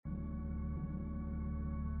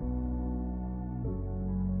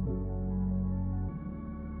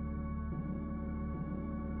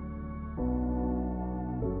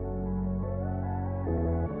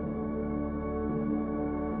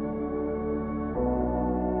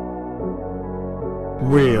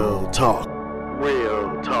Real talk.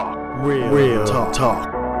 Real talk. Real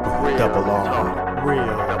talk. Double R.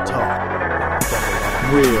 Real talk.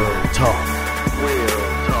 Real talk. Real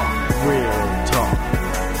talk. Real talk.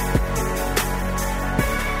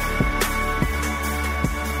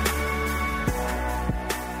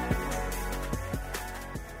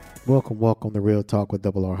 Welcome to Real Talk with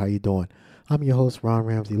Double R. How you doing? I'm your host, Ron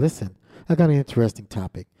Ramsey. Listen, I got an interesting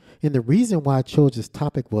topic. And the reason why I chose this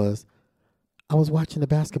topic was I was watching a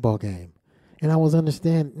basketball game. And I was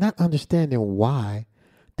not understanding why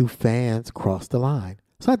do fans cross the line.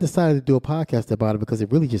 So I decided to do a podcast about it because it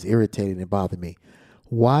really just irritated and bothered me.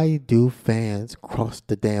 Why do fans cross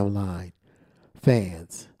the damn line?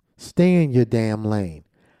 Fans, stay in your damn lane.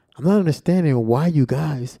 I'm not understanding why you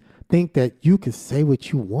guys think that you can say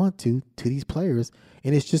what you want to these players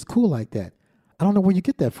and it's just cool like that. I don't know where you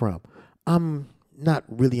get that from. I'm not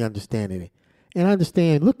really understanding it. And I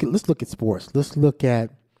understand, let's look at sports. Let's look at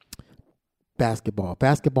basketball.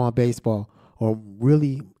 Basketball and baseball are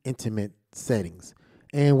really intimate settings.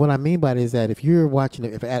 And what I mean by that is that if you're watching,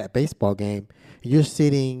 if at a baseball game, you're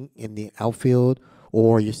sitting in the outfield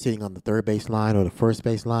or you're sitting on the third base line or the first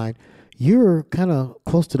base line, you're kind of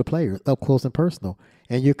close to the players, up close and personal.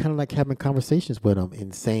 And you're kind of like having conversations with them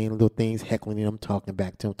and saying little things, heckling them, talking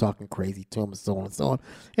back to them, talking crazy to them, and so on and so on.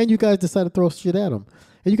 And you guys decide to throw shit at them.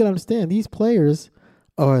 And you got to understand, these players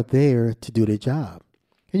are there to do their job.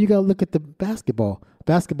 And you got to look at the basketball.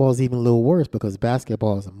 Basketball is even a little worse because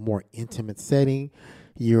basketball is a more intimate setting.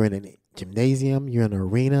 You're in a gymnasium, you're in an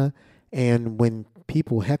arena. And when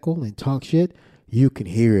people heckle and talk shit, you can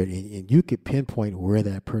hear it. And you can pinpoint where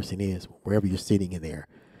that person is, wherever you're sitting in there.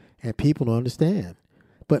 And people don't understand.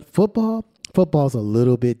 But football's a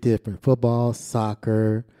little bit different. Football,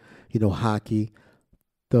 soccer, hockey.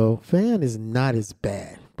 The fan is not as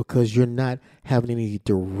bad because you're not having any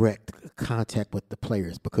direct contact with the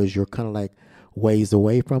players because you're kind of like ways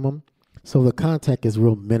away from them. So the contact is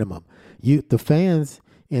real minimum. The fans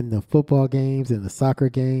in the football games and the soccer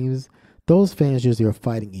games, those fans usually are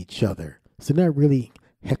fighting each other. So they're not really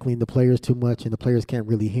heckling the players too much and the players can't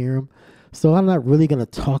really hear them. So I'm not really going to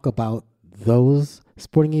talk about those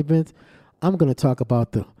sporting events. I'm going to talk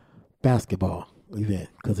about the basketball event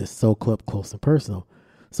because it's so close and personal.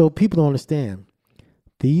 So people don't understand.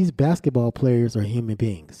 These basketball players are human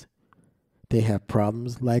beings. They have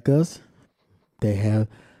problems like us. They have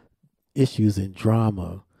issues and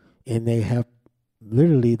drama. And they have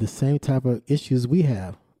literally the same type of issues we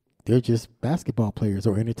have. They're just basketball players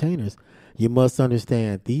or entertainers. You must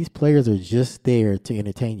understand, these players are just there to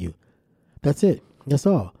entertain you. That's it. That's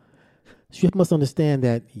all. So you must understand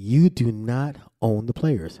that you do not own the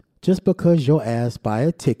players. Just because your ass buy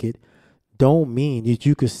a ticket don't mean that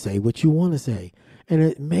you could say what you want to say. And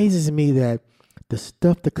it amazes me that the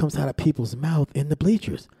stuff that comes out of people's mouth in the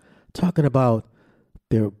bleachers, talking about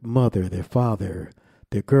their mother, their father,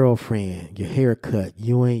 their girlfriend, your haircut,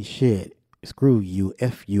 you ain't shit, screw you,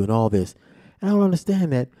 F you, and all this. And I don't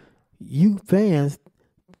understand that you fans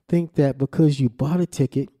think that because you bought a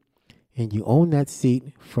ticket and you own that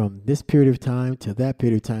seat from this period of time to that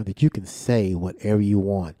period of time that you can say whatever you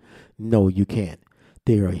want. No, you can't.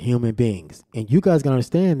 They are human beings. And you guys got to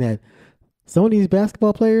understand that some of these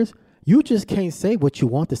basketball players, you just can't say what you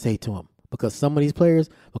want to say to them because some of these players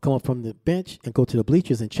will come up from the bench and go to the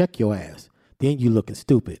bleachers and check your ass. Then you looking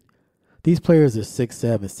stupid. These players are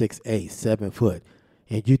 6'7", 6'8", 7 foot.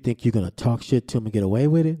 And you think you're going to talk shit to them and get away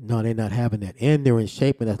with it? No, they're not having that. And they're in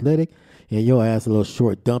shape and athletic. And your ass a little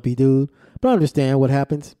short, dumpy dude. But I understand what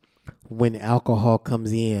happens when alcohol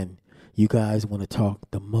comes in. You guys want to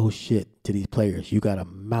talk the most shit to these players. You got a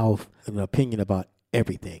mouth and an opinion about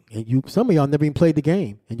everything. And some of y'all never even played the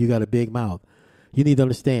game. And you got a big mouth. You need to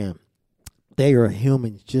understand. They are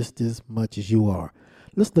humans just as much as you are.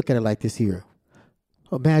 Let's look at it like this here.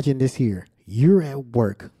 Imagine this here. You're at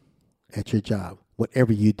work at your job.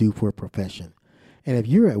 Whatever you do for a profession. And if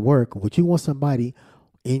you're at work, would you want somebody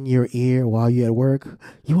in your ear while you're at work?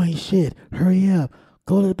 You ain't shit. Hurry up.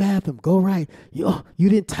 Go to the bathroom. Go right. You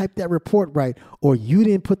didn't type that report right. Or you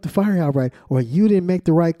didn't put the fire out right. Or you didn't make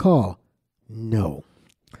the right call. No.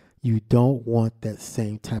 You don't want that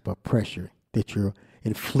same type of pressure that you're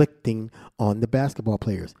inflicting on the basketball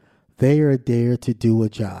players. They are there to do a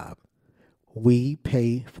job. We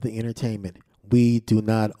pay for the entertainment. We do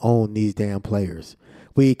not own these damn players.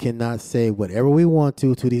 We cannot say whatever we want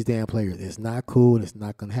to these damn players. It's not cool. It's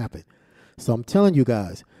not going to happen. So I'm telling you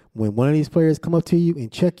guys, when one of these players come up to you and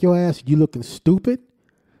check your ass, you looking stupid,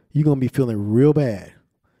 you're going to be feeling real bad.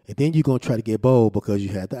 And then you're going to try to get bold because you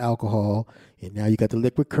had the alcohol and now you got the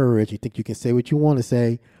liquid courage. You think you can say what you want to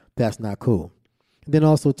say. That's not cool. And then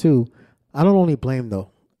also, too, I don't only blame the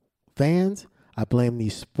fans, I blame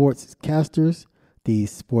these sports casters,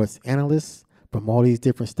 these sports analysts from all these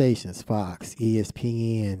different stations, Fox,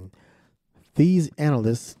 ESPN. These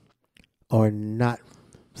analysts are not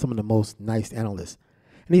some of the most nice analysts.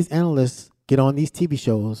 And these analysts get on these TV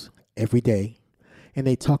shows every day and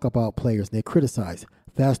they talk about players and they criticize.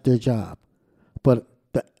 That's their job. But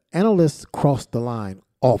the analysts cross the line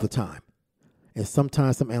all the time. And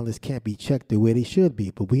sometimes some analysts can't be checked the way they should be,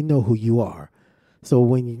 but we know who you are. So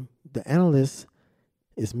when the analyst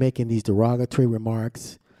is making these derogatory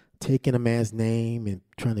remarks, taking a man's name and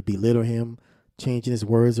trying to belittle him, changing his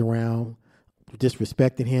words around,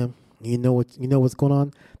 disrespecting him, you know what's going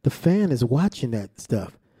on? The fan is watching that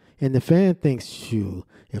stuff. And the fan thinks, shoot,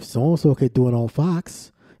 if so-and-so could do it on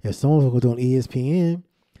Fox, if so-and-so could do it on ESPN,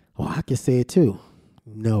 well, I can say it too.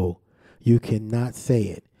 No, you cannot say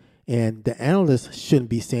it. And the analyst shouldn't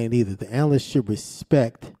be saying it either. The analyst should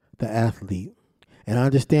respect the athlete. And I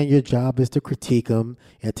understand your job is to critique them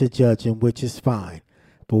and to judge them, which is fine.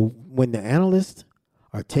 But when the analysts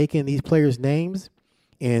are taking these players' names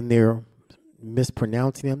and they're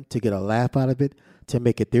mispronouncing them to get a laugh out of it, to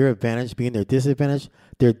make it their advantage being their disadvantage,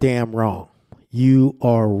 they're damn wrong. You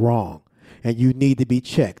are wrong. And you need to be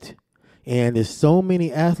checked. And there's so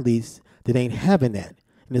many athletes that ain't having that.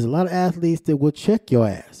 And there's a lot of athletes that will check your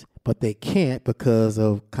ass, but they can't because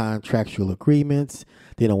of contractual agreements.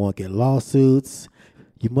 They don't want to get lawsuits.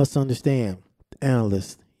 You must understand,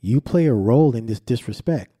 analysts, you play a role in this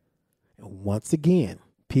disrespect. And once again,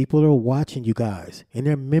 people are watching you guys, and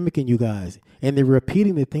they're mimicking you guys, and they're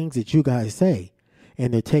repeating the things that you guys say.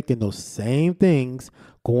 And they're taking those same things,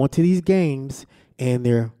 going to these games, and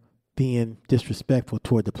they're being disrespectful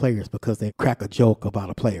toward the players because they crack a joke about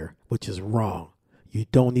a player, which is wrong. You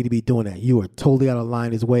don't need to be doing that. You are totally out of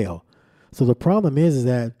line as well. So the problem is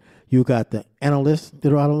that you got the analysts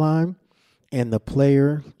that are out of line, and the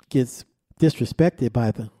player gets disrespected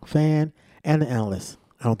by the fan and the analyst.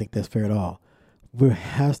 I don't think that's fair at all. There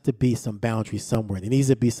has to be some boundaries somewhere. There needs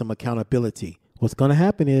to be some accountability. What's going to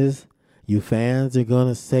happen is you fans are going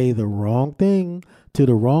to say the wrong thing to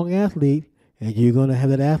the wrong athlete, and you're going to have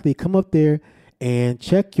that athlete come up there and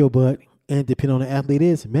check your butt, and depending on the athlete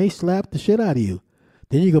is, may slap the shit out of you.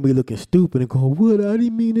 Then you're going to be looking stupid and going, what? I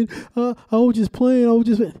didn't mean it. I was just playing.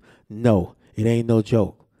 No, it ain't no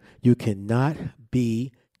joke. You cannot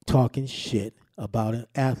be talking shit about an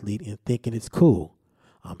athlete and thinking it's cool.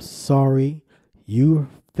 I'm sorry. You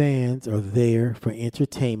fans are there for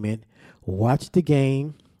entertainment. Watch the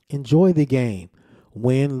game. Enjoy the game.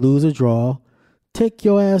 Win, lose, or draw. Take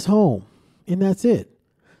your ass home. And that's it.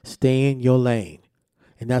 Stay in your lane.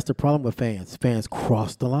 And that's the problem with fans. Fans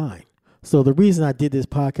cross the line. So the reason I did this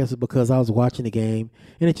podcast is because I was watching the game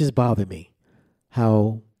and it just bothered me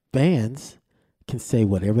how fans can say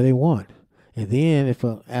whatever they want. And then if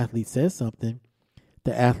an athlete says something,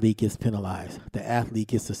 the athlete gets penalized. The athlete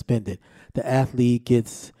gets suspended. The athlete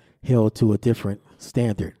gets held to a different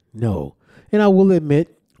standard. No. And I will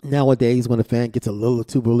admit, nowadays when a fan gets a little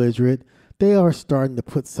too belligerent, they are starting to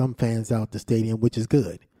put some fans out the stadium, which is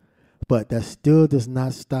good. But that still does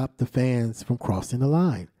not stop the fans from crossing the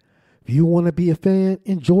line. If you want to be a fan,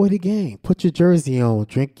 enjoy the game. Put your jersey on,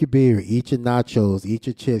 drink your beer, eat your nachos, eat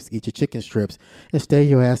your chips, eat your chicken strips, and stay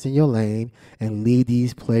your ass in your lane and leave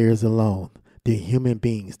these players alone. They're human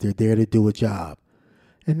beings. They're there to do a job.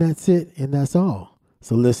 And that's it, and that's all.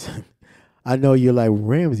 So listen, I know you're like,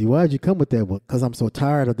 Ramsey, why'd you come with that? Because I'm so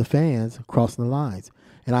tired of the fans crossing the lines,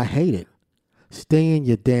 and I hate it. Stay in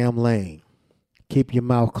your damn lane. Keep your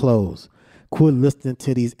mouth closed. Quit listening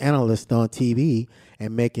to these analysts on TV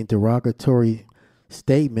and making derogatory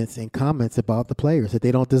statements and comments about the players that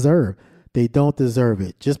they don't deserve. They don't deserve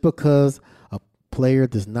it. Just because a player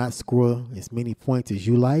does not score as many points as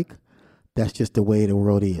you like, that's just the way the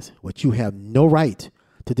world is. But you have no right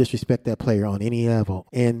to disrespect that player on any level.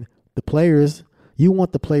 And the players, you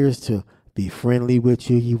want the players to be friendly with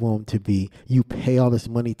you. You want them to be, you pay all this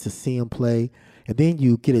money to see them play. And then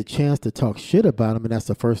you get a chance to talk shit about them, and that's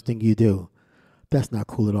the first thing you do. That's not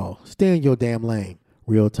cool at all. Stay in your damn lane.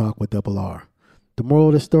 Real Talk with Double R. The moral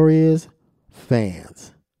of the story is,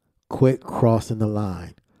 fans, quit crossing the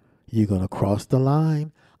line. You're going to cross the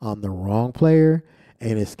line on the wrong player,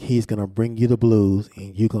 and he's going to bring you the blues,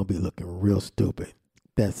 and you're going to be looking real stupid.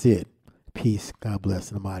 That's it. Peace. God bless.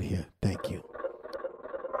 And I'm out of here. Thank you.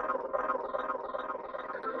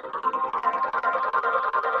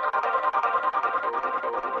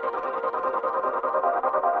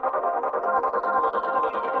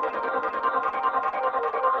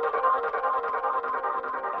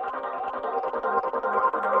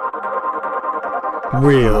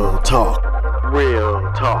 Real talk.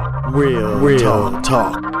 Real talk. Real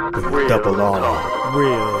talk. With Double R.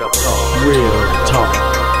 Real talk. Real talk.